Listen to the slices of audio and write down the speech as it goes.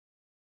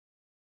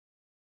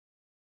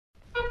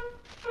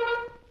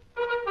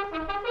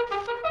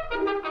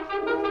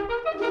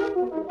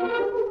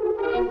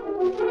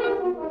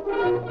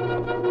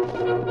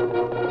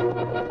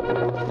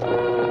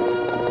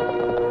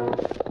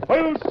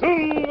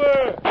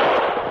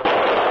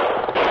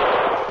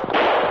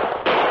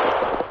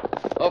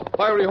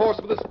fiery horse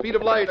with the speed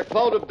of light, a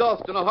cloud of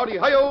dust, and a hearty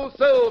hi-yo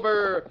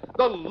Silver,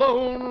 the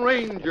Lone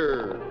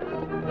Ranger.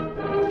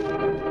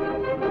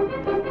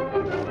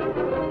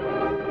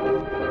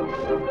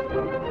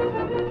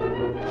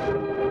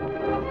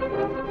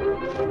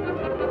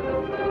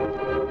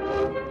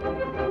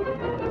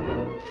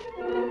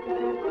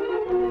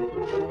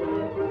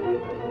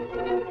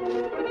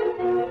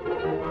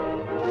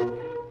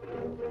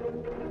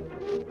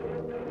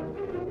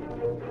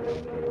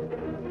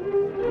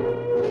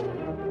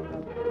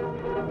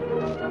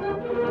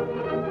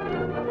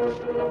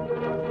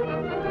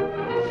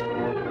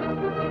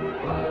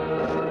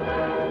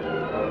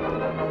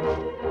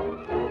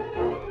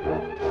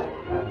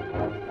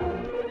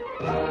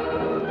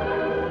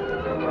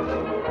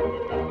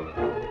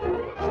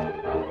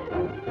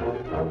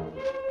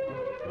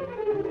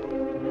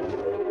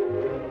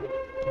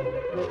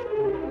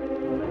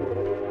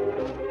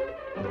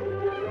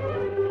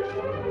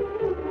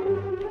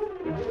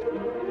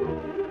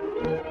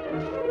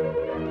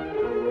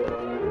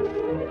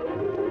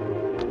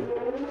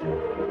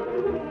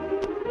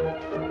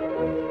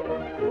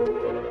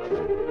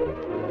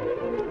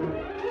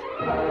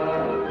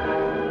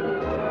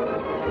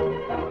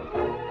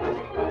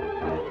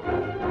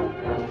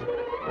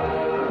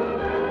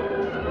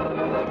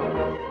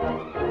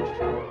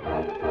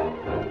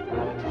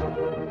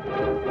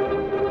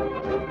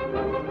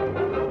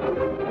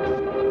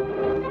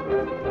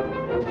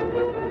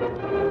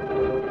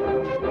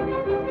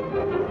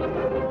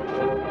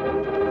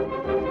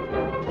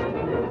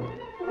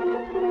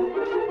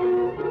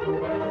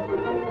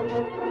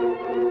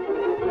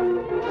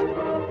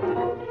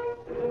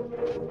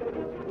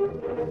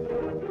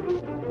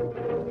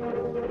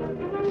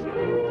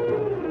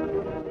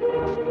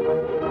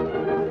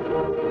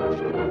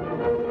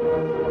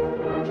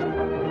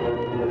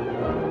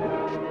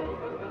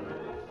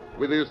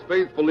 With his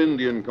faithful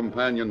Indian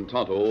companion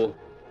Tonto,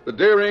 the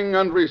daring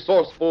and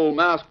resourceful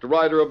masked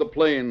rider of the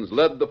plains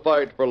led the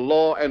fight for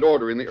law and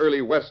order in the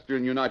early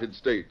western United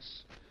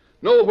States.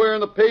 Nowhere in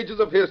the pages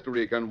of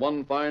history can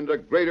one find a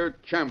greater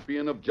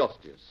champion of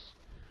justice.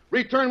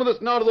 Return with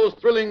us now to those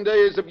thrilling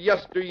days of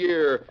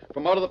yesteryear.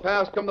 From out of the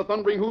past come the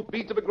thundering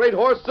hoofbeats of a great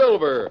horse,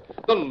 Silver.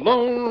 The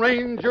Lone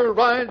Ranger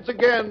rides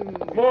again.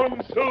 Come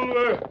on,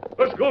 Silver.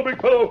 Let's go, big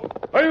fellow.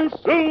 Are you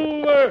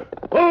Silver?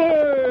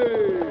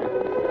 Hoy!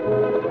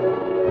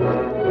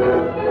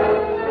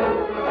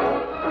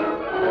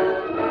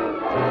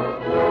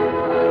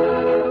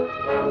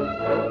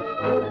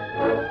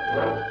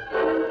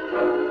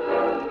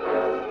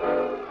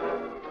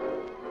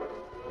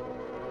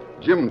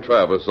 Jim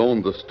Travis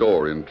owned the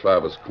store in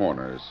Travis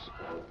Corners.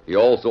 He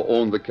also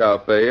owned the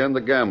cafe and the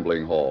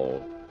gambling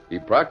hall. He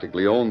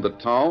practically owned the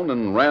town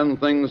and ran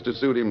things to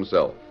suit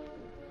himself.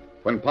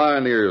 When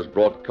pioneers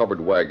brought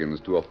covered wagons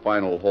to a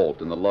final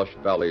halt in the lush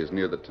valleys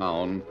near the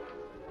town,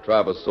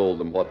 Travis sold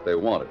them what they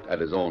wanted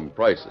at his own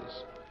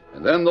prices.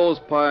 And then those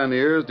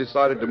pioneers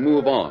decided to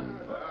move on.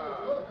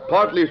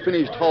 Partly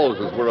finished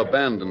houses were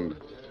abandoned.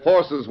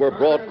 Horses were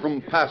brought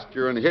from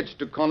pasture and hitched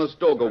to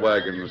Conestoga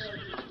wagons.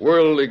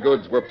 Worldly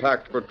goods were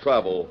packed for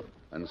travel,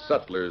 and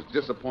settlers,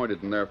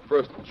 disappointed in their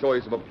first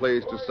choice of a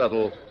place to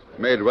settle,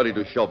 made ready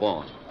to shove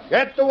on.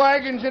 Get the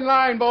wagons in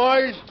line,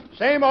 boys.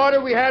 Same order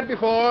we had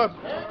before.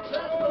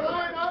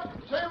 Line up.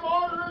 Same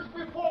order as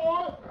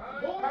before.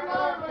 Move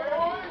lively,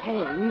 boys.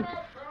 Hank,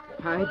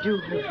 I do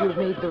hope you've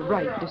made the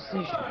right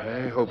decision.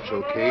 I hope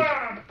so, Kate.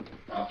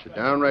 It's a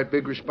downright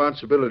big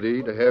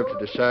responsibility to have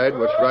to decide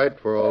what's right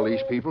for all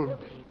these people.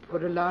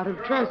 Put a lot of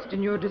trust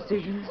in your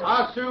decisions.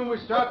 How soon we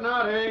starting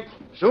out, Hank?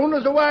 Soon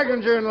as the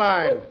wagons are in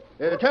line.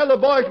 Tell the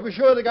boys to be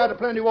sure they got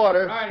plenty of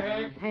water. Right,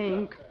 Hank.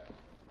 Hank,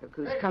 look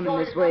who's coming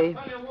this way.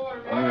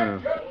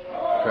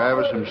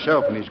 Travis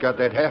himself, and he's got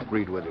that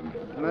half-breed with him.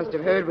 You must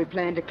have heard we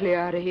planned to clear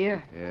out of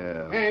here.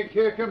 Yeah. Hank,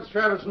 here comes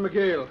Travis and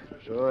McGill.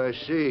 So I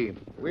see.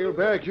 We'll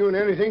back you in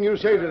anything you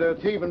say to that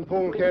thieving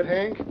polecat,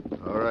 Hank.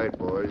 All right,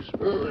 boys.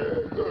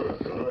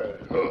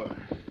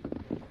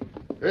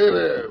 Hey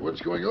there,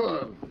 what's going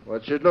on?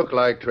 What's it look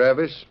like,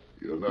 Travis?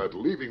 You're not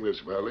leaving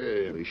this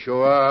valley. We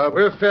sure are.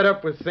 We're fed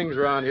up with things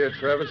around here,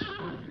 Travis.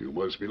 You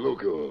must be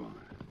local.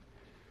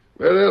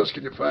 Where else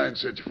can you find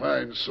such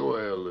fine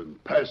soil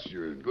and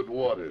pasture and good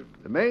water?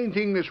 The main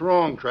thing that's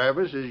wrong,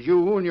 Travis, is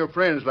you and your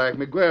friends like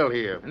Miguel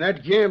here. And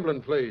that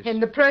gambling place.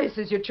 And the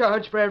prices you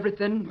charge for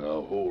everything.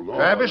 Now, hold on.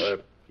 Travis,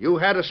 you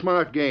had a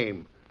smart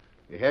game.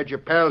 You had your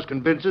pals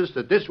convince us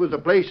that this was the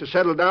place to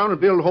settle down and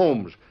build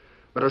homes.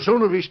 But as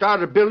soon as we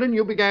started building,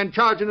 you began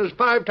charging us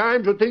 5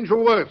 times what things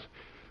were worth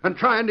and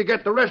trying to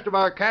get the rest of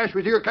our cash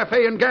with your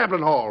cafe and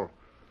gambling hall.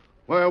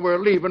 Well, we're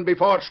leaving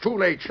before it's too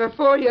late.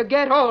 Before you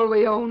get all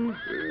we own.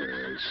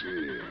 I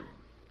see.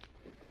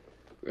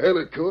 Well,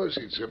 of course,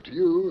 it's up to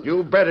you.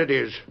 You bet it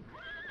is.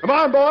 Come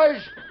on,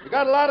 boys. We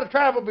got a lot of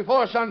travel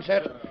before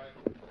sunset.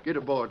 Get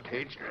aboard,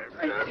 Kate.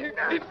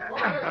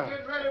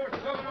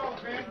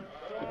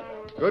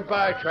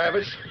 Goodbye,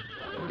 Travis.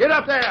 Get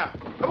up there.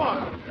 Come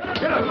on.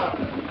 Get up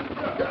now.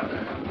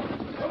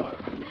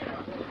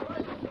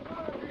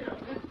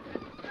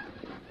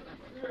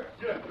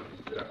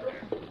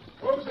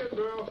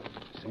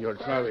 Senor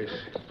Travis.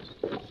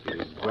 It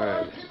is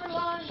bad.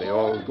 They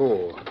all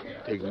go.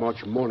 Take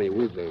much money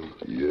with them.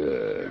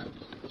 Yeah.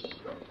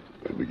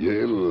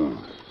 Miguel,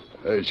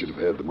 I should have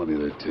had the money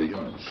they've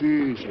taken.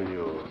 Si,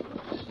 senor.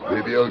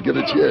 Maybe I'll get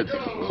it yet.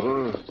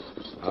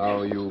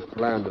 How you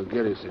plan to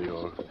get it,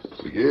 senor?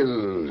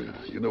 Miguel,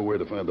 you know where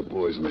to find the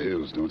boys in the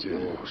hills, don't you?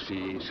 Oh,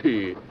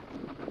 si.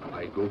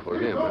 I go for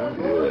them, huh?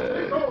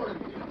 Yeah.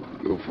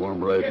 Go for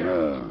them right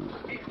now.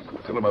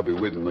 Tell them I'll be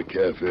waiting in the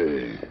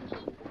cafe.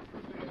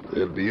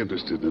 They'll be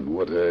interested in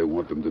what I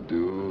want them to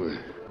do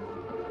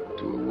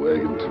to a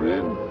wagon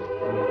train.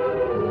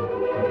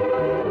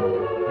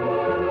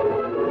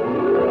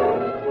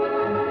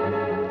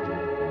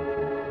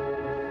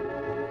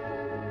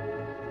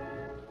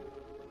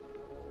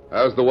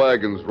 As the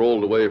wagons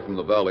rolled away from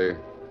the valley,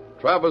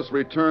 Travis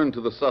returned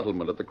to the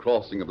settlement at the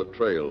crossing of the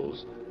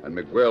trails, and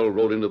Miguel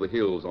rode into the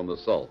hills on the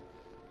south.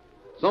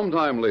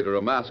 Sometime later,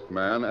 a masked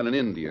man and an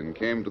Indian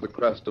came to the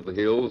crest of the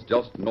hills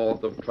just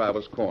north of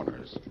Travis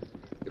Corners.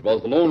 It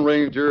was the Lone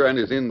Ranger and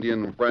his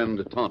Indian friend,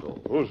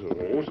 Tonto.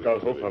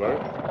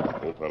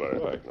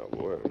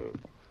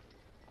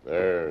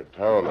 There,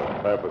 town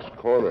of Travis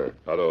Corner.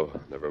 Otto,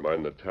 never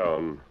mind the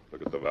town.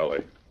 Look at the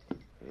valley.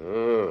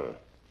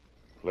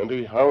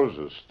 Plenty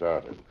houses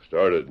started.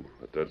 Started,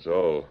 but that's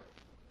all.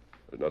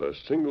 There's not a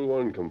single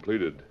one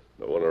completed.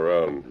 No one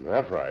around.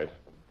 That's right.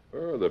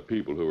 Where are the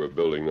people who are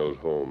building those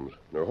homes?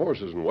 Their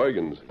horses and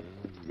wagons.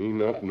 Me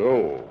not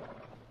know.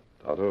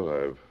 Tonto,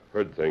 I've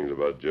heard things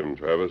about Jim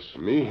Travis.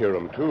 Me hear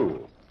 'em,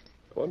 too.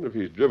 I wonder if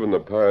he's driven the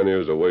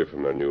pioneers away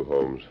from their new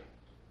homes.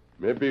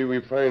 Maybe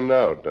we find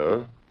out,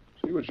 huh?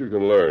 See what you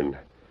can learn.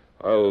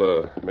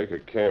 I'll make a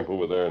camp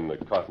over there in the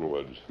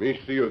cottonwoods.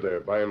 Me see you there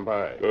by and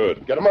by.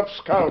 Good. Get 'em up,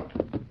 Scout.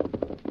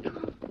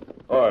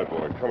 All right,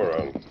 boy, come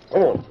around.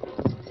 Come on.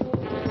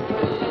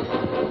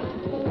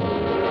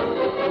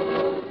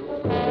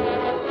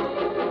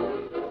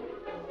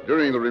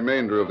 During the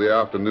remainder of the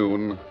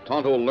afternoon,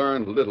 Tonto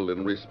learned little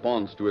in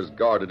response to his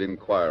guarded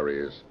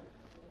inquiries.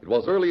 It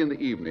was early in the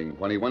evening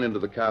when he went into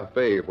the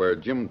cafe where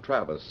Jim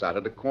Travis sat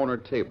at a corner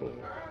table.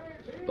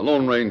 The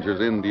Lone Ranger's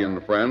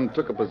Indian friend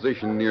took a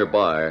position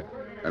nearby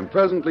and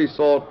presently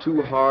saw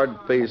two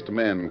hard-faced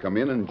men come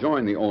in and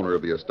join the owner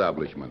of the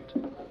establishment.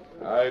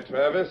 Hi,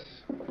 Travis.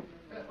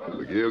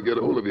 Miguel, get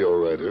a hold of you all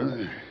right,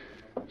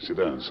 huh? Sit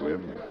down,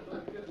 Slim.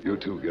 You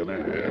too,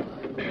 Gunner.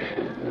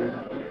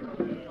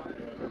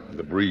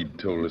 The breed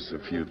told us a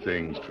few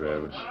things,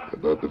 Travis.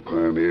 About the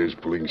pioneers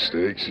pulling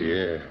stakes?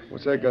 Yeah.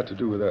 What's that got to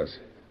do with us?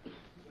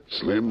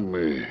 Slim,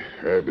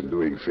 I've been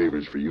doing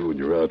favors for you and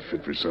your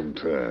outfit for some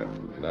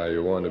time. Now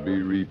you want to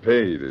be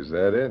repaid, is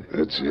that it?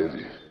 That's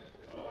it.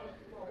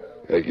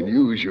 I can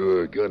use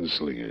your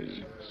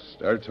gunslingers.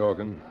 Start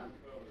talking.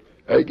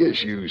 I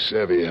guess you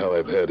savvy how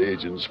I've had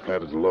agents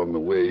planted along the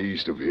way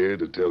east of here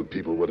to tell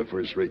people what a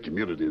first-rate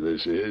community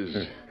this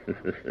is.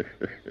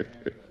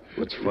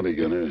 What's funny,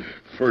 Gunner?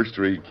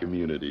 First-rate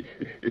community.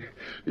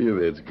 Yeah,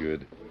 that's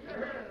good.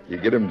 You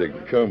get them to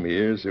come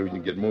here so you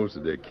can get most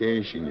of their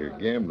cash in your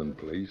gambling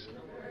place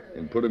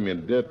and put them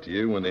in debt to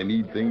you when they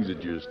need things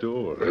at your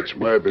store. That's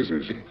my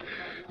business.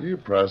 Your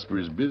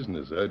prosperous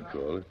business, I'd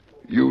call it.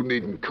 You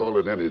needn't call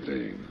it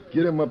anything.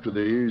 Get them up to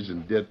their ears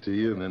in debt to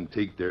you and then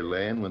take their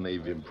land when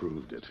they've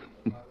improved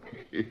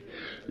it.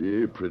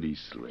 You're pretty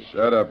slick.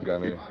 Shut up,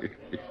 Gunny.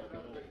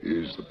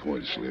 Here's the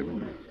point,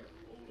 Slim.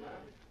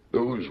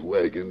 Those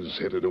wagons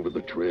headed over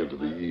the trail to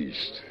the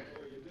east.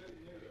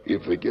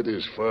 If they get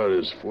as far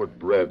as Fort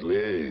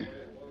Bradley,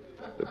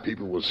 the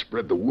people will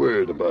spread the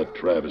word about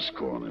Travis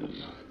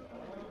Corners.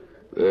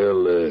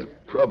 They'll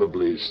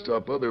probably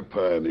stop other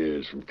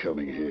pioneers from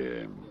coming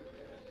here.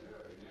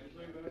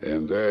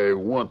 And I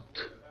want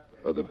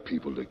other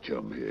people to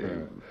come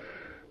here.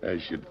 I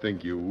should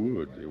think you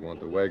would. You want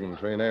the wagon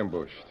train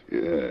ambushed.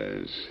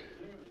 Yes.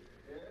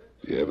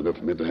 You have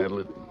enough men to handle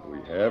it? We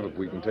have, if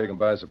we can take them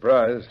by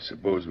surprise.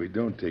 Suppose we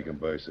don't take them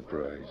by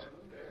surprise.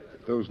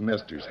 If those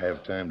nesters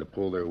have time to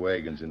pull their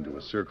wagons into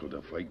a circle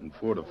to fight and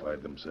fortify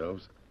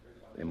themselves,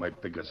 they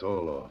might pick us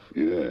all off.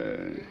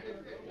 Yeah.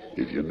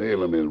 If you nail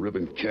them in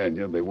Ribbon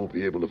Canyon, they won't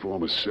be able to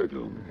form a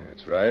circle.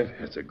 That's right.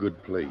 That's a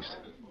good place.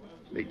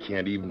 They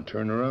can't even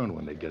turn around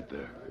when they get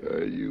there.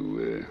 Are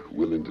you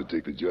willing to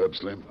take the job,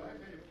 Slim?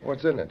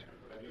 What's in it?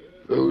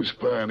 Those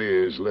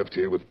pioneers left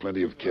here with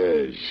plenty of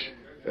cash.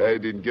 I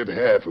didn't get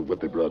half of what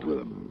they brought with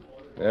them.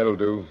 That'll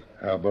do.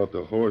 How about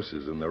the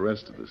horses and the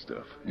rest of the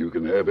stuff? You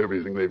can have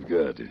everything they've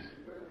got.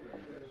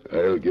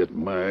 I'll get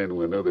mine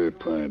when other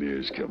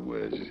pioneers come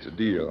west. It's a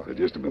deal.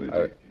 Just a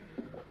minute.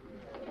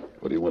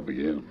 What do you want,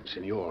 Miguel?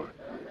 Senor,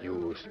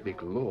 you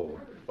speak low,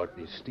 but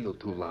it's still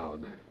too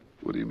loud.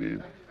 What do you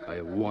mean?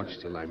 I watch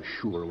till I'm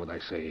sure what I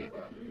say.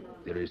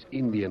 There is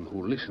Indian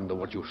who listen to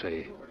what you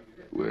say.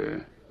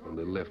 Where? On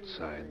the left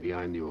side,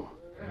 behind you.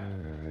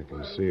 I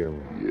can see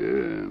him.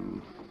 Yeah.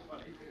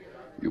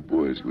 You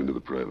boys go into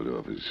the private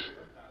office.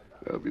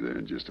 I'll be there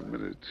in just a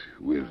minute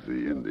with the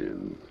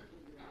Indian.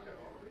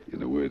 You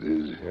know where it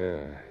is?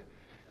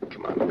 Yeah.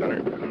 Come on,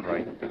 Gunner.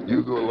 Right.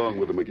 You go along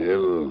with him,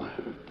 Miguel.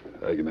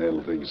 I can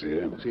handle things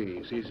here.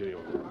 Si, senor.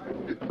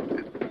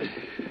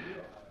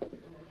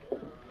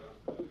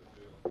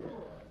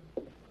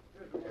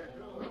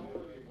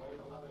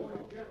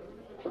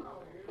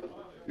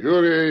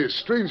 You're a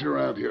stranger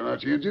around here,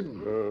 aren't you,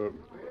 Injun?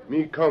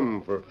 Me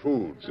come for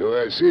food. So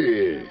I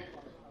see.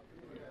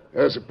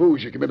 I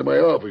suppose you come into my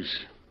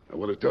office. I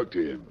want to talk to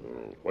you.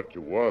 What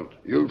you want?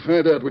 You'll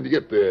find out when you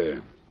get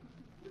there.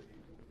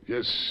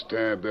 Just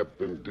stand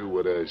up and do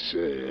what I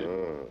say.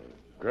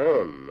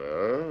 Gun,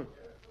 huh?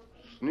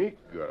 Sneak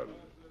gun.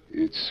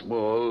 It's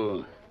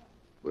small,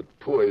 but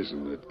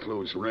poison at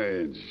close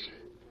range.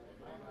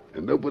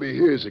 And nobody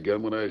hears a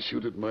gun when I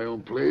shoot it in my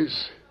own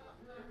place.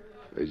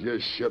 They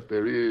just shut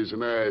their ears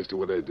and eyes to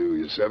what I do,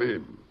 you savvy?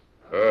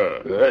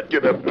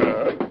 Get up.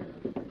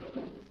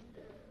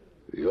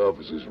 The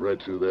office is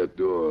right through that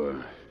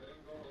door.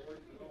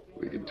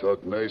 We can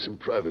talk nice and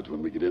private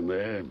when we get in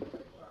there.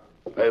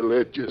 I'll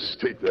let you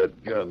take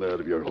that gun out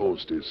of your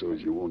holster so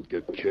as you won't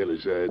get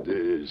careless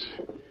ideas.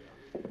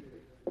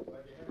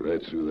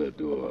 Right through that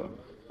door.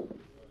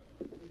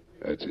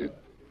 That's it.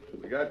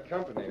 We got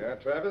company, huh,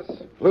 Travis?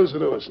 Close the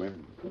door,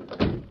 Slim.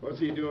 What's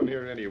he doing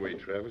here anyway,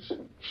 Travis?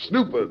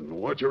 Snooping,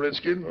 want you,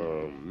 Redskin?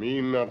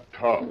 Me not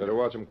talk. Better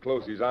watch him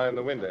close. He's eyeing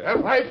the window.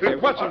 That's right. Hey,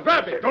 watch him.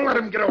 Grab him. Don't let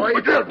him get away.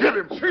 Get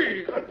him.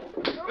 See.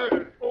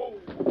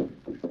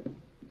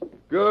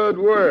 Good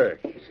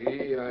work.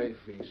 See, I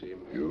face him.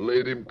 You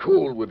laid him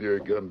cold with your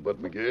gun, Bud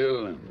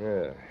Miguel.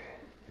 Yeah.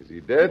 Is he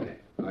dead?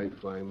 I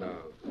find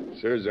out.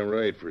 Serves him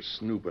right for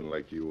snooping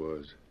like he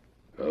was.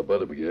 How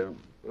about it, Miguel?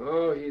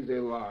 Oh, he's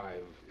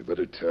alive. You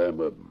better tie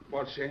him up.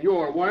 But,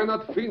 senor, why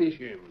not finish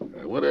him?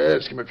 I want to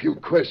ask him a few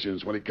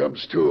questions when he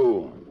comes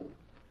to.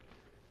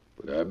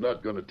 But I'm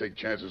not going to take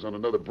chances on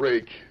another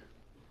break.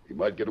 He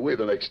might get away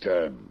the next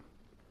time.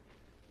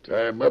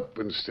 Tie him up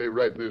and stay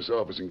right in this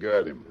office and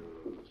guard him.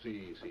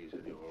 Si,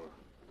 senor.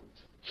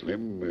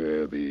 Slim,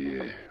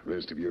 the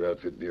rest of your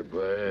outfit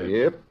nearby?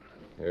 Yep.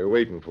 They're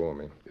waiting for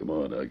me. Come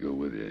on, I'll go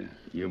with you.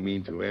 You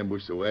mean to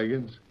ambush the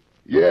wagons?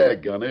 Yeah,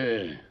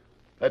 Gunny.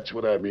 That's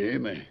what I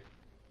mean.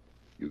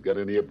 You got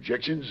any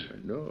objections?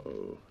 No,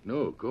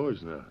 of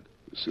course not.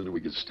 The sooner we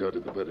get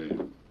started, the better.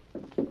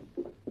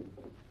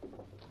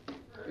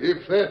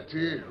 If that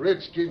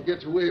redskin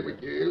gets away,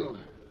 Miguel,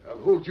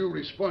 I'll hold you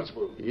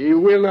responsible. He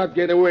will not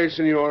get away,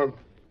 senor.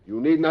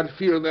 You need not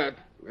fear that.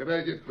 When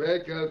I get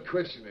back, I'll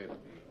question him.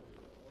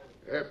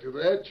 After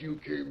that, you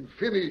can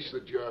finish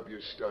the job you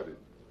started.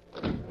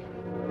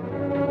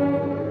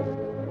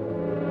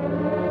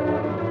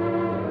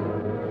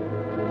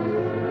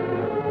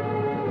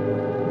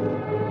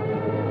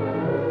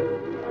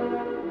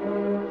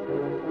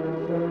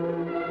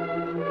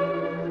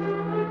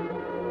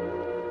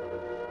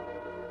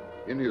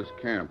 In his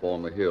camp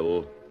on the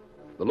hill,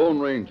 the Lone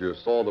Ranger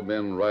saw the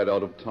men ride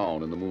out of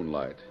town in the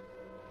moonlight.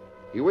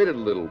 He waited a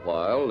little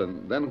while,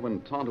 and then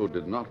when Tonto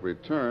did not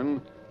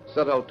return,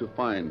 set out to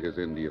find his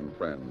Indian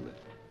friend.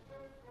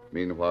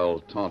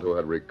 Meanwhile, Tonto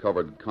had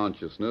recovered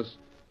consciousness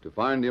to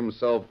find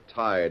himself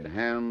tied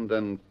hand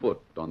and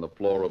foot on the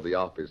floor of the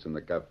office in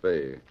the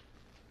cafe.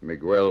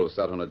 Miguel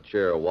sat on a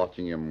chair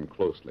watching him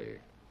closely.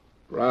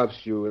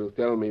 Perhaps you will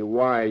tell me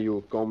why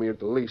you come here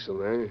to listen,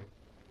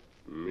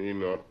 eh? Me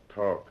not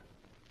talk.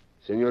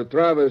 Senor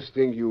Travis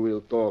think you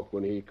will talk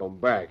when he come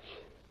back.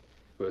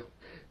 But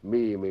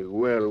me,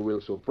 Miguel,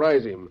 will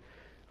surprise him.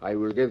 I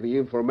will get the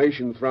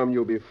information from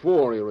you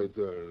before he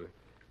return.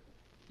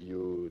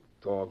 You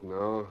talk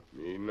now?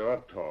 Me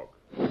not talk.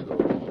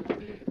 So,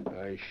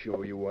 I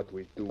show you what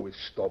we do with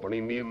stubborn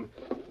Indian.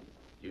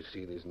 You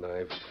see this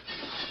knife?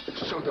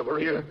 Son of a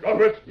rear. Drop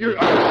it!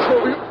 I'll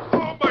show you.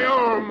 Oh, my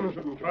arm!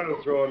 Shouldn't try to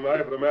throw a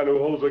knife at a man who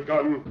holds a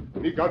gun.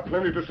 He got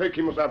plenty to say,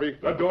 Kimosabe.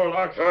 That door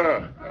locked.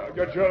 I'll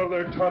get you out of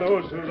there,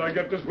 Tonto, as soon as I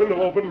get this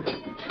window open.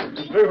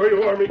 Stay where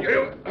you are,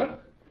 Miguel.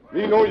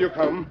 Me know you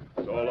come.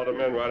 Saw a lot of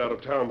men ride out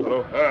of town,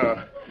 Tonto.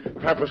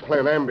 Papa's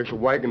plan ambush a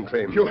wagon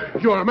train.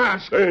 You're a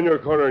mask. Stay in your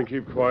corner and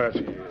keep quiet.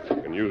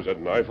 You can use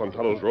that knife on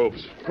Tonto's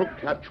ropes. Crook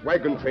catch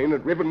wagon train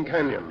at Ribbon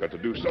Canyon. Got to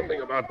do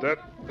something about that.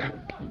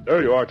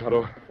 There you are,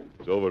 Tonto.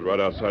 Silver's right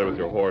outside with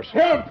your horse.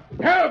 Help!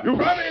 Help! You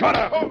shut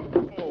up!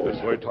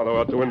 This way, Tonto,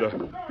 out the window.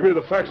 Give me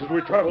the facts as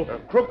we travel.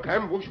 Crook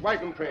ambush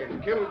wagon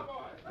train. Killed.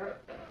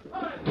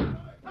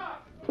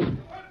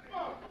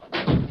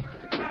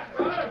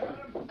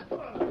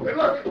 Hey,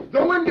 look!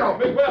 The window!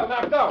 Miguel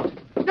knocked out.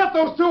 Get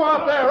those two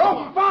out there!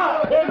 Open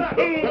fire!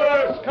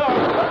 Let's come!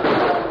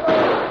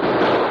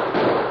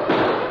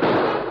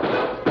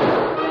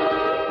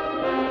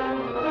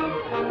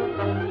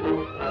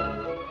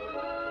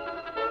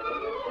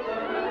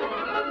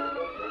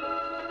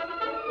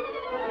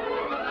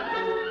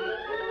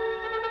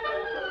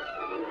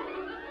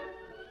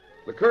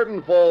 The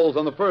curtain falls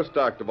on the first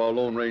act of our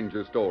Lone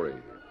Ranger story.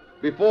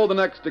 Before the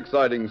next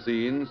exciting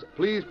scenes,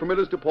 please permit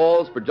us to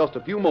pause for just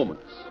a few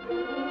moments.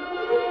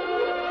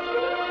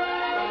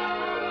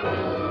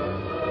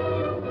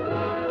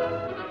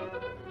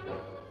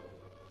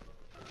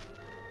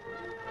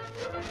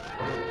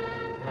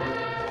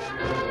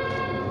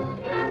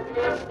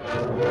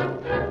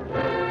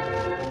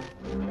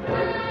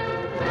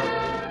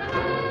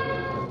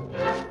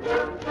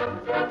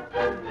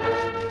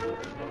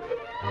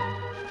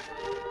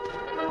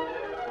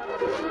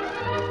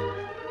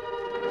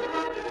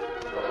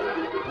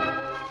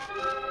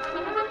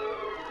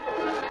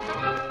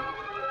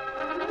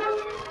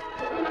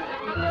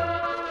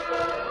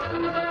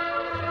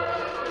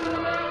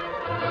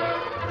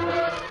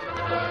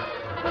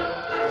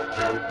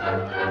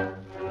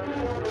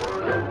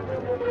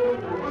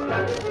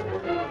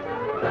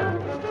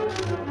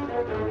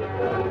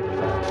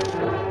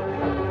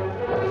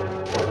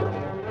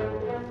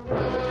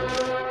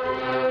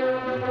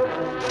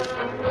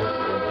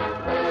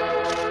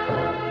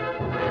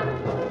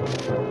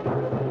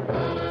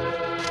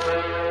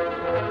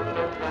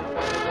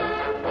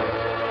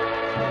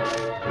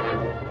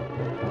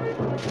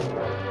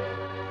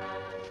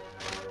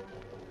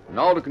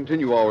 Now to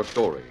continue our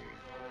story.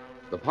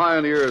 The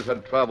pioneers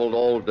had traveled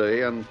all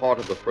day and part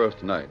of the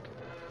first night.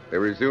 They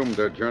resumed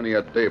their journey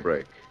at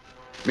daybreak.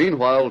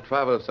 Meanwhile,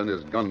 Travis and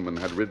his gunmen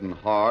had ridden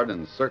hard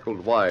and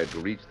circled wide to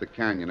reach the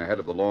canyon ahead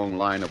of the long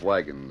line of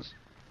wagons.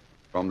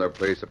 From their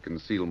place of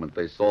concealment,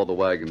 they saw the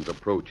wagons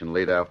approach in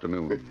late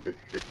afternoon.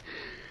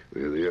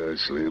 There they are,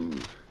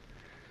 Slim.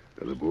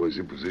 Are the boys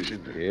in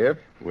position? Yep,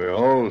 we're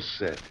all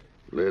set.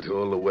 Let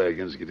all the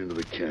wagons get into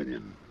the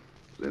canyon.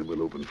 Then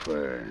we'll open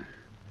fire.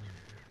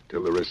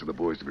 Tell the rest of the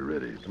boys to be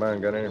ready. Come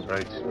on, Gunner.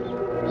 Right.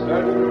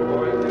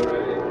 Boys, get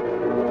ready.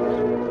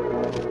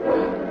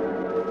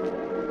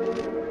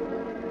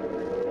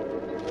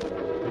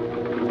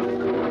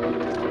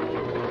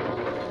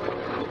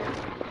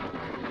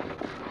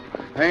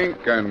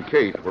 Hank and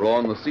Kate were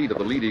on the seat of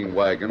the leading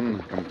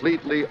wagon,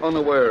 completely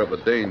unaware of the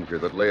danger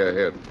that lay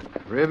ahead.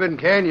 Ribbon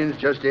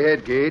Canyon's just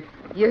ahead, Kate.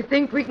 You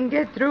think we can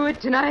get through it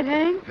tonight,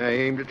 Hank? I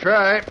aim to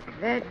try.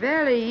 That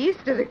valley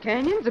east of the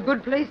canyon's a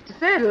good place to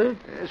settle.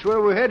 That's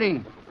where we're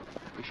heading.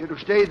 We should have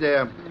stayed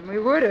there. And we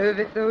would have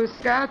if those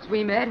scouts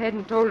we met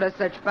hadn't told us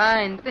such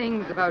fine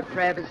things about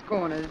Travis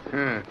Corners.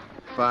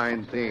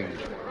 Fine things.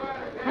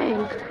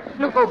 Hank,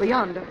 look over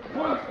yonder.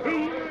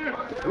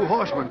 2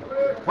 horsemen.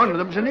 One of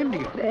them's an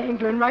Indian. They're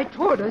angling right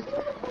toward us.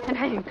 And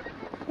Hank,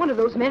 one of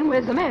those men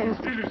wears a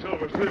mask. Easy,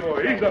 Silver. Steady,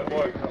 boy. Ease up,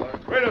 boy.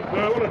 Right up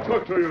there. I want to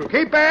talk to you.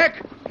 Keep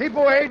back. Keep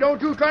away. Don't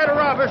you try to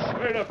rob us.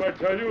 Straight up, I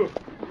tell you.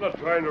 I'm not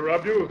trying to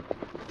rob you.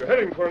 You're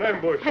heading for an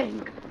ambush.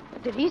 Hank,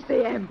 did he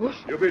say ambush?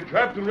 You'll be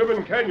trapped in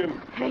Ribbon Canyon.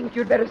 Hank,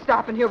 you'd better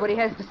stop and hear what he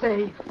has to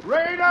say.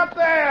 Rain up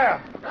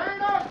there.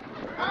 Stand up!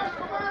 Ask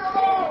the man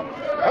alone!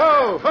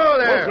 Oh,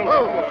 there. Whistle.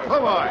 Oh,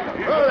 boy.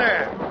 Oh,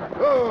 there.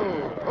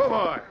 Oh,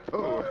 boy.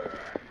 Oh.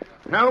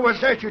 Now,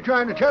 what's that you're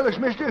trying to tell us,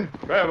 mister?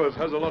 Travis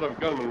has a lot of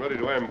gunmen ready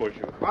to ambush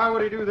you. Why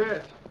would he do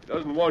that? He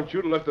doesn't want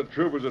you to let the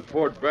troopers at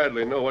Fort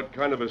Bradley know what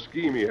kind of a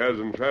scheme he has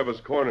in Travis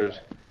Corners.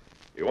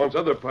 He wants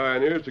other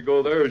pioneers to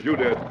go there as you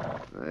did.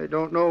 I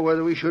don't know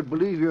whether we should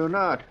believe you or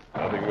not.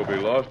 Nothing will be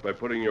lost by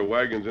putting your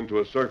wagons into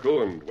a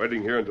circle and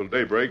waiting here until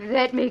daybreak.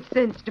 That makes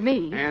sense to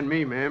me. And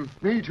me, ma'am.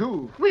 Me,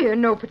 too. We're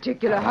in no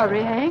particular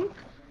hurry, Hank.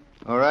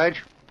 All right,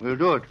 we'll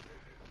do it.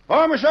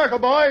 Form a circle,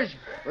 boys.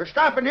 We're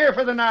stopping here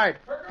for the night.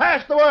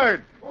 Pass the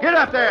word. Get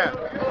up there.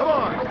 Come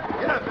on.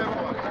 Get up there, boys.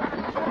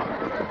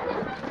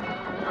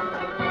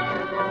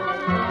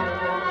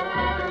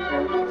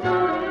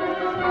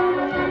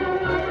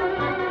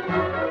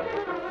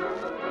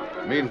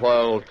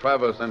 Meanwhile,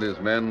 Travis and his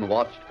men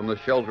watched from the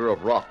shelter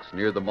of rocks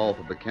near the mouth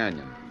of the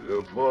canyon.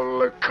 Of all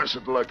the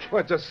cussed luck.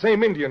 Well, it's the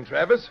same Indian,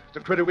 Travis. It's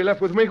the critter we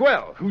left with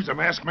Miguel. Who's the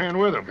masked man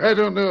with him? I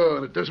don't know,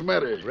 and it doesn't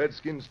matter.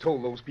 Redskins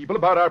told those people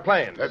about our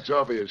plans. That's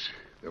obvious.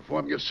 They're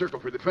forming a circle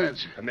for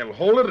defense. And they'll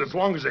hold it as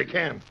long as they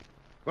can.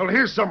 Well,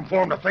 here's something for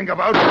them to think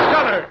about.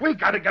 Gunner, we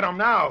gotta get them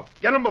now.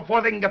 Get them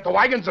before they can get the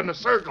wagons in the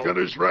circle.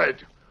 Gunner's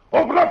right.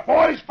 Open up,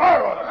 boys.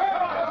 Fire on them.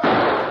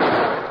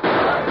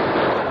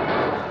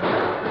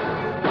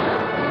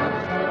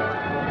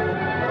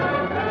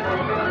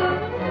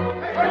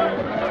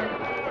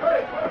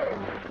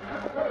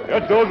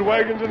 Get those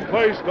wagons in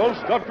place. Don't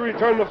stop to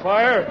return the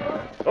fire.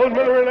 Those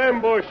men are in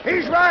ambush.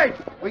 He's right.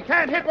 We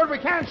can't hit what we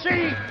can't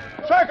see.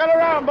 Circle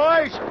around,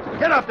 boys.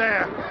 Get up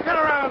there. Get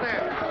around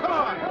there. Come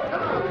on.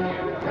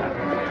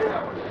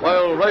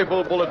 While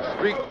rifle bullets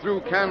streaked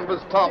through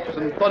canvas tops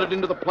and butted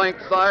into the plank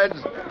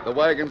sides, the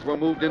wagons were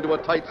moved into a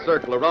tight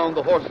circle around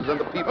the horses and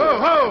the people.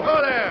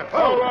 Ho there.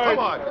 All right. Come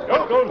on.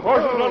 Get those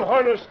horses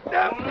unharnessed.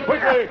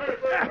 Quickly.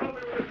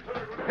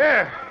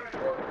 Here.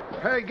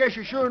 I guess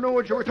you sure know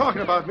what you were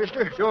talking about,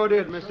 mister. Sure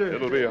did, mister.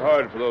 It'll be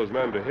hard for those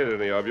men to hit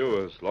any of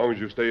you as long as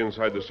you stay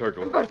inside the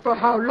circle. But for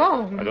how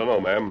long? I don't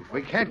know, ma'am.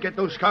 We can't get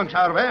those skunks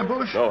out of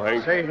ambush. No,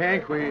 Hank. Say,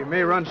 Hank, we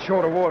may run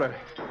short of water.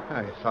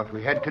 I thought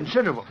we had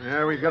considerable.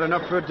 Yeah, we've got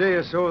enough for a day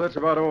or so. That's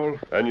about all.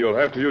 And you'll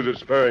have to use it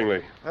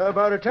sparingly. How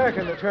about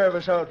attacking the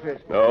Travis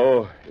outfit?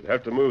 No, you'd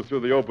have to move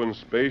through the open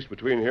space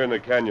between here and the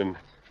canyon.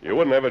 You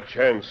wouldn't have a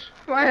chance.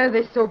 Why are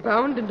they so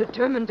bound and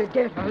determined to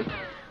get us?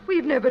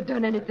 We've never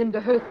done anything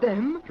to hurt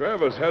them.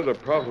 Travis has a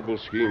profitable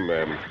scheme,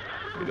 ma'am.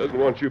 He doesn't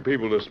want you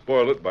people to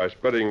spoil it by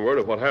spreading word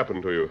of what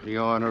happened to you. The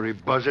ornery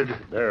buzzard.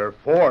 Their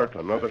fort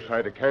on the other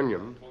side of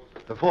canyon.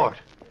 The fort.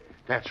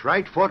 That's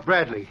right, Fort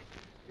Bradley.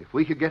 If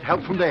we could get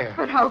help from there.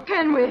 But how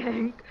can we,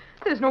 Hank?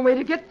 There's no way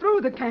to get through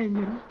the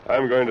canyon.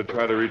 I'm going to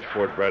try to reach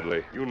Fort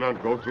Bradley. You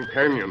not go through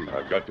canyon.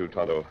 I've got to,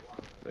 Tonto.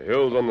 The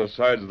hills on the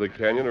sides of the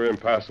canyon are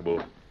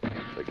impassable.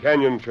 The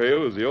canyon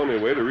trail is the only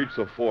way to reach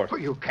the fort. Well,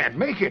 you can't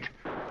make it.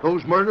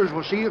 Those murderers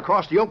will see you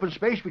across the open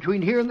space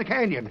between here and the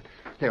canyon.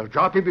 They'll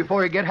drop you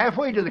before you get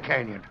halfway to the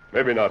canyon.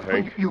 Maybe not,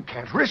 Hank. You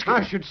can't risk it.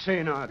 I should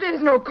say not.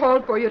 There's no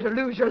call for you to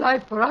lose your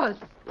life for us.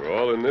 We're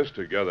all in this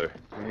together.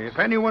 If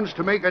anyone's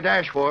to make a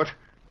dash for it,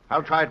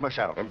 I'll try it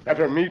myself.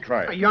 Better me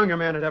try A it. younger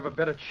man would have a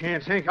better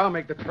chance. Hank, I'll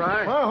make the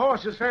try. My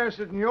horse is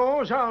faster than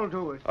yours. I'll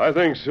do it. I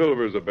think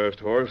Silver's the best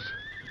horse.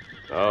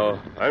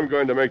 Now, I'm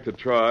going to make the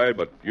try,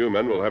 but you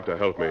men will have to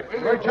help me.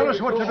 Tell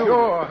us what to do.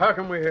 Sure. How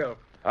can we help?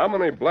 How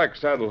many black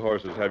saddle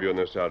horses have you in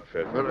this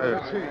outfit? Well,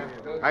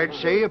 I'd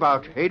say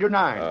about 8 or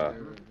 9.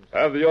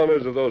 Have the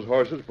owners of those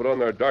horses put on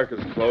their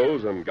darkest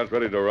clothes and get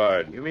ready to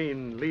ride. You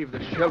mean leave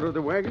the shelter of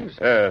the wagons?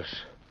 Yes.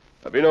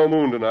 There'll be no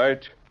moon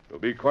tonight. It'll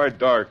be quite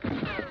dark.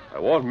 I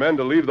want men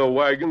to leave the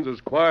wagons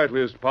as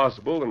quietly as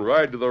possible and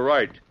ride to the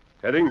right,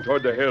 heading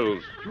toward the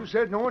hills. You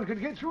said no one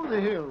could get through the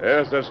hills.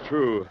 Yes, that's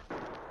true.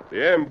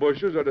 The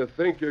ambushers are to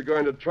think you're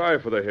going to try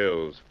for the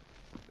hills.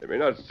 They may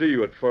not see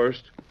you at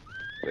first.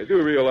 When they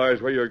do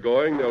realize where you're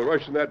going, they'll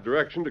rush in that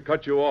direction to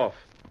cut you off.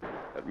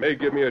 That may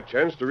give me a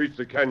chance to reach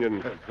the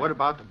canyon. What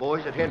about the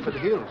boys that head for the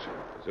hills?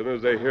 As soon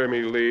as they hear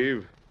me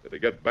leave, they'll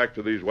get back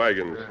to these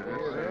wagons.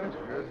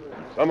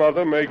 Some of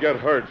them may get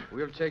hurt.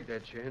 We'll take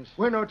that chance.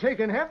 We're not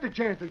taking half the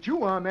chance that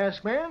you are,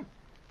 masked man.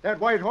 That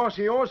white horse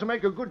of yours will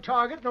make a good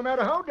target no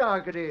matter how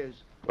dark it is.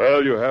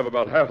 Well, you have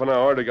about half an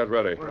hour to get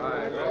ready.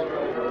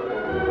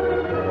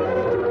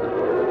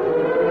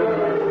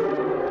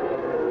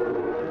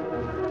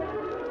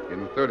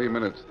 In 30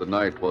 minutes, the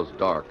night was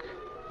dark.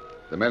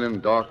 The men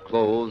in dark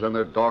clothes and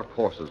their dark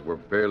horses were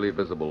barely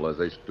visible as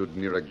they stood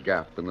near a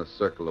gap in the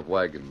circle of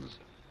wagons.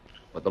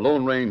 But the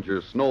Lone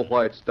Ranger's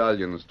snow-white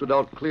stallion stood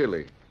out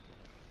clearly.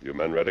 You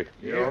men ready?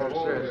 Yes,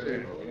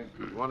 sir.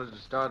 You want us to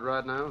start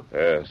right now?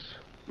 Yes.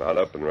 Mount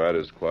up and ride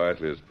as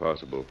quietly as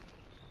possible.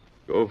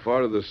 Go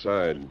far to the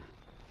side.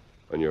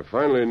 When you're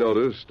finally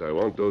noticed, I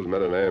want those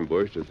men in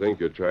ambush to think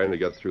you're trying to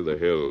get through the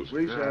hills.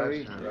 We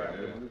sorry.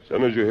 As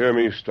soon as you hear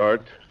me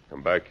start,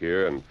 come back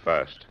here and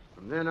fast.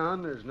 From then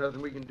on, there's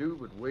nothing we can do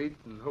but wait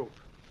and hope.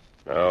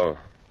 Now,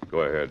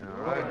 go ahead.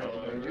 All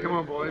right. Come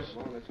on, boys.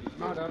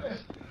 Mount up.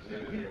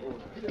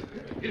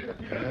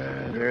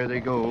 There they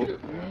go.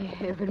 May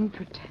heaven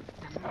protect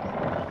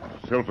them.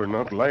 Silver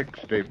not like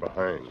stay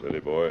behind. Steady,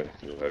 boy.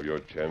 You'll have your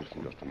chance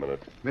in just a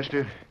minute.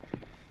 Mister,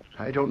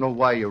 I don't know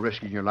why you're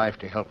risking your life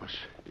to help us.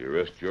 You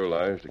risked your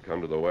lives to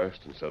come to the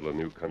West and settle a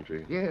new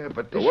country. Yeah,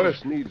 but The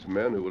West needs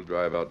men who will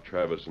drive out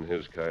Travis and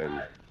his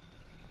kind.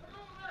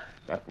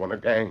 That one a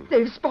gang.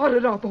 They've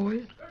spotted our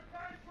boys.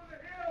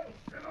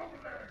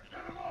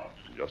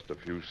 Just a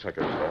few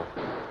seconds now.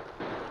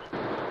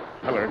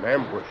 Feller in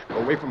ambush. Go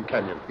away from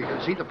canyon. You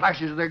can see the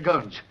flashes of their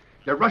guns.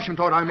 They're rushing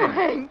toward our men.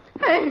 Hank.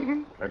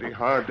 Plenty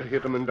hard to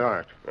hit them in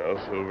dark. Now,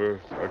 Silver,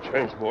 our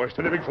chance, boy.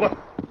 Steady, big fella.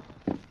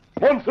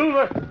 Come on,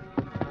 Silver.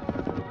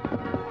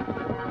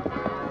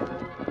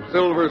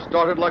 Silver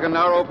started like an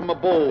arrow from a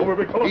bow. Over,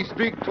 big fellow. He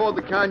streaked toward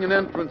the canyon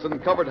entrance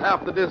and covered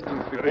half the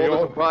distance before Steady, the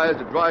oh. surprised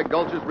Dry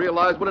Gulchers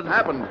realized what had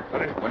happened.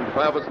 Steady. When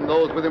Travis and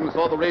those with him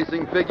saw the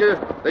racing figure,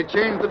 they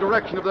changed the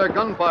direction of their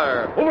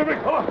gunfire. Over, big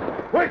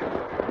fella. Wait.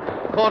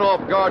 Caught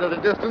off guard at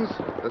a distance,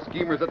 the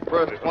schemers at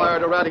first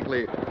fired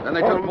erratically. Then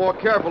they took more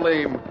careful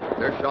aim.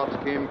 Their shots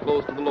came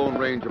close to the Lone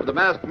Ranger, but the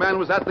masked man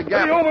was at the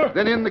gap, over.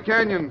 then in the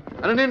canyon,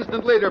 and an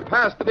instant later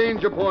past the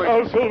danger point.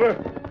 Now, Silver.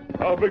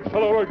 Now, big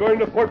fellow, we're going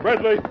to Fort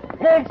Bradley.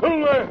 Come on,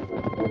 Silver.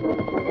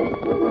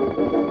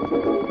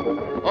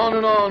 On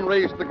and on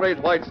raced the great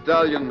white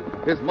stallion,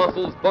 his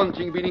muscles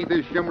bunching beneath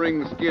his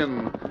shimmering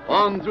skin.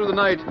 On through the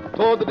night,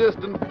 toward the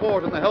distant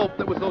fort and the help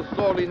that was so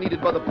sorely needed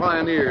by the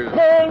pioneers. Come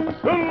on,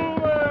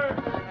 Silver.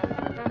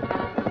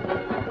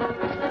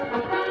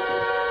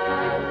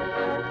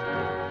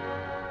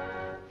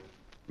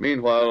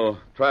 Meanwhile,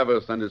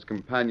 Travis and his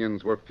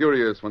companions were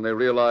furious when they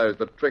realized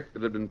the trick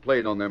that had been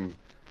played on them.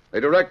 They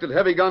directed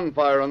heavy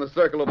gunfire on the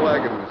circle of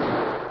wagons.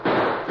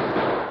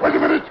 Wait a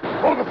minute.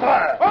 Hold the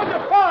fire. Hold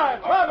the fire!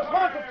 Travis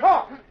wants to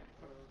talk.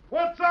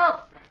 What's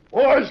up?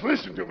 Boys,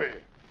 listen to me.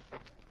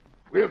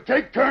 We'll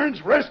take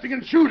turns resting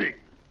and shooting.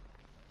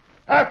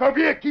 Half of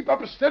you keep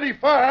up a steady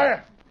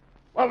fire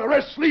while the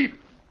rest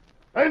sleep.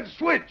 Then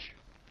switch.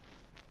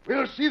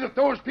 We'll see that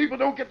those people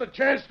don't get the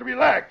chance to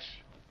relax.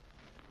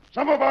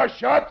 Some of our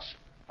shots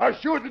are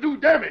sure to do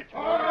damage.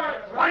 All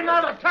right. Why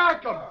not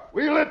attack them?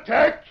 We'll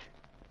attack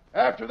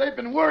after they've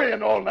been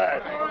worrying all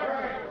night.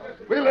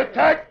 We'll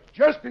attack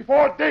just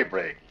before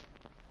daybreak.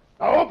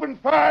 Now open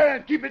fire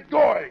and keep it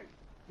going.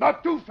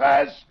 Not too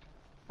fast,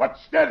 but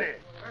steady.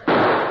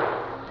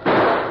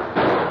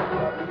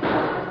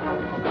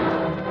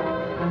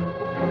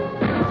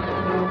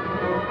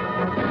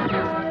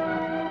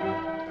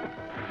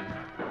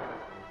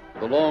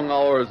 The long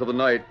hours of the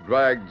night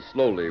dragged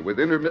slowly, with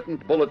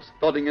intermittent bullets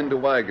thudding into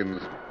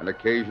wagons and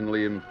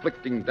occasionally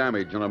inflicting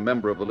damage on a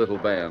member of the little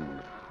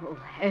band. Oh,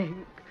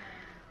 Hank.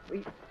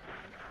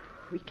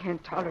 We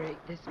can't tolerate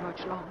this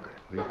much longer.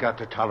 We've got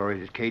to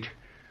tolerate it, Kate.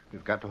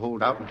 We've got to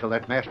hold out until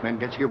that masked man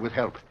gets here with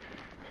help.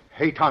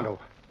 Hey, Tonto.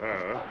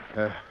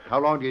 How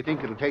long do you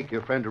think it'll take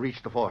your friend to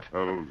reach the fort?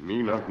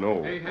 Me not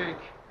know. Hey, Hank,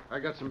 I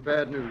got some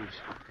bad news.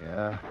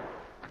 Yeah?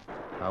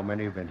 How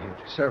many have been hit?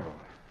 Several.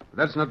 But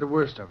that's not the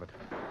worst of it.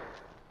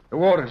 The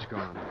water's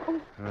gone.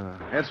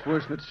 That's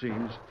worse than it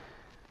seems.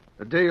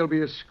 The day will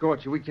be a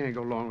scorcher. We can't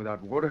go long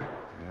without water.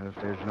 Yeah, if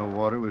there's no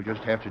water, we'll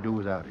just have to do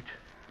without it.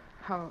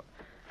 How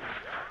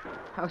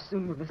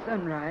soon will the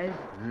sun rise?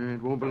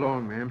 It won't be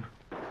long, ma'am.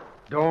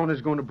 Dawn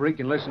is going to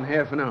break in less than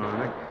half an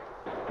hour.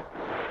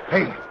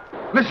 Hey,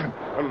 listen.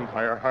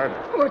 Gunfire hard.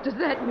 What does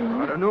that mean?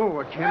 I don't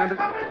know. I can't...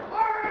 Coming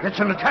for It's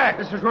an attack.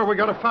 This is where we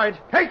gotta fight.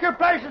 Take your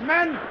places,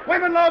 men.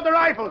 Women load the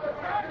rifles.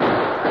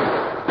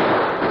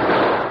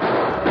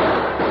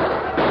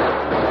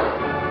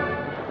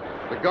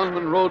 The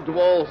gunmen rode to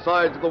all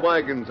sides of the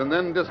wagons and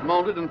then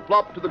dismounted and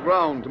flopped to the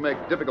ground to make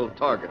difficult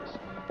targets.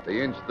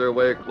 They inched their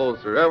way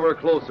closer, ever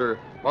closer,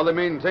 while they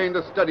maintained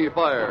a steady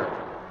fire.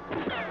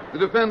 The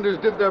defenders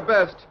did their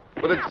best,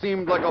 but it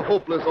seemed like a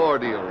hopeless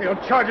ordeal. He'll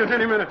charge us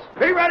any minute.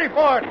 Be ready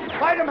for it.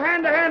 Fight them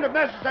hand to hand if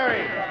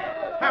necessary.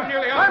 I'm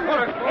nearly out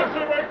for it. Most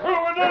of the way through,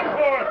 we're done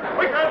for.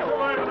 We can't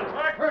survive an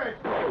attack.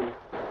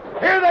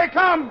 Here they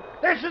come.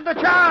 This is the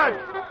charge.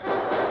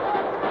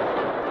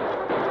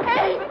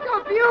 Hey,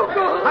 a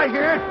bugle! I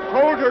hear it.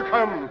 Soldier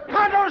come.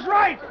 Tonto's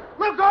right.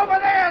 Look over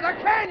there, the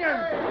canyon.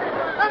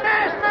 The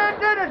masked man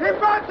did it. He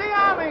brought the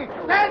army.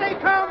 There they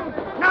come.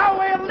 Now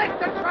we'll lick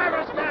the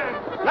Travis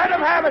man. Let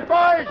them have it,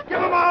 boys. Give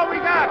them all we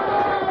got.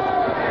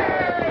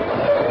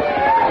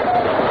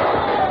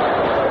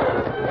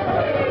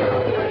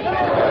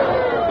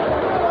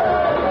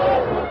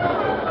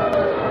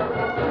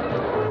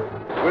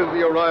 With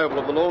the arrival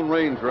of the Lone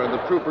Ranger and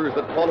the troopers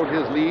that followed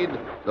his lead,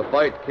 the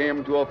fight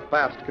came to a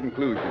fast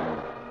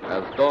conclusion.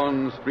 As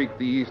dawn streaked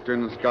the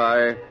eastern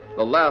sky,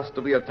 the last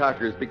of the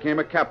attackers became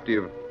a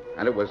captive,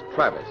 and it was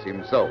Travis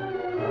himself.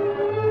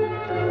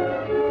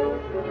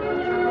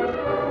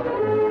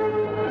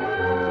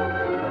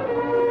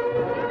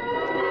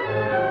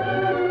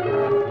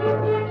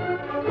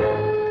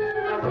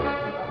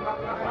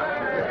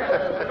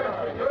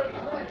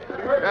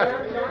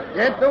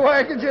 Get the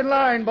wagons in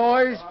line,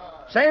 boys.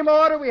 Same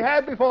order we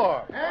had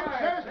before. And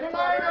says to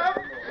line up.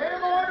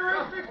 Same order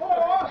as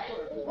before.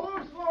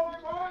 Move slowly,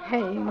 boys.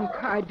 Hank,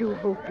 I do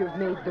hope you've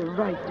made the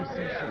right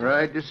decision.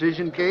 Right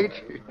decision,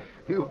 Kate?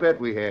 You bet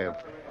we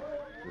have.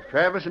 With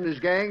Travis and his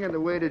gang on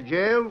the way to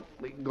jail,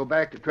 we can go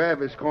back to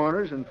Travis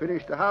Corners and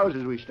finish the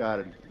houses we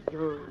started.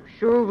 You're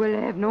sure we'll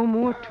have no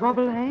more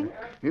trouble, Hank?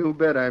 You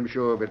bet I'm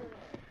sure of it.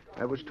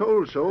 I was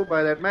told so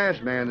by that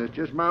masked man that's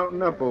just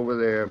mounting up over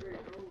there.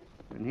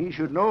 And he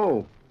should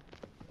know.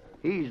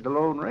 He's the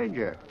Lone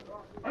Ranger.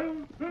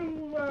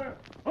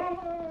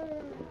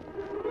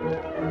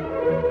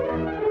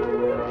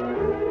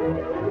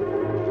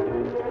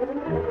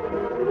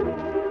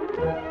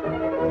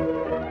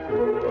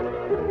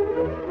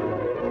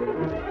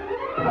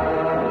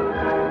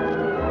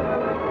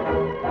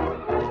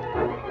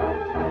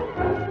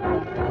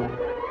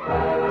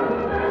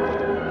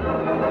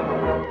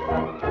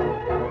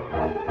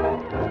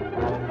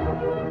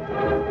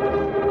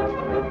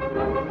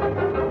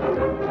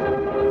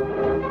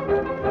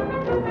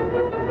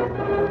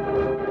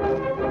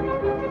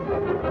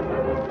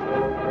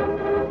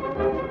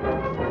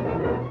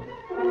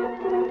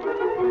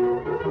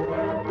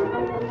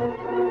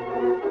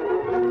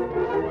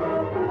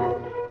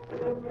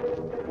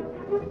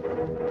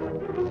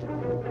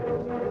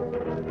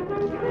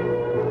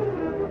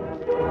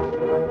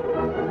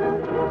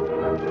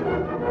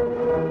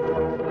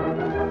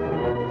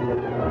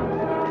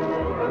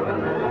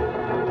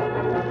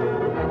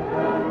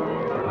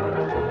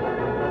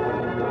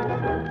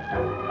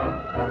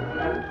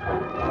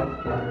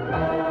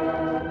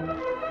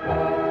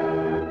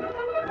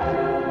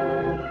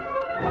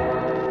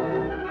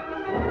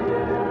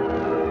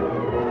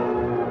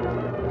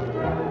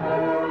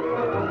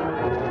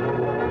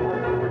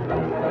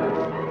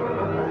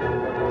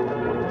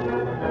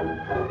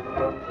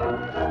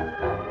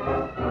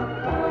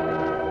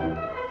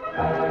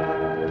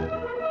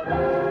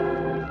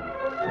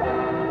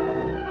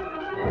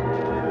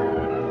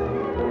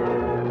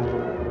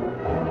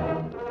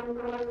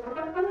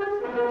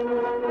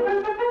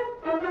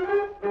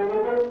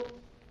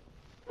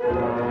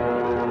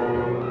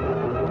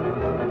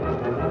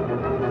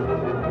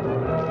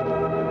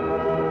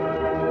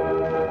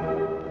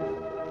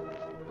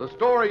 The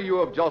story you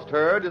have just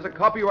heard is a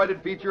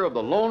copyrighted feature of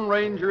the Lone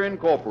Ranger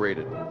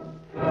Incorporated.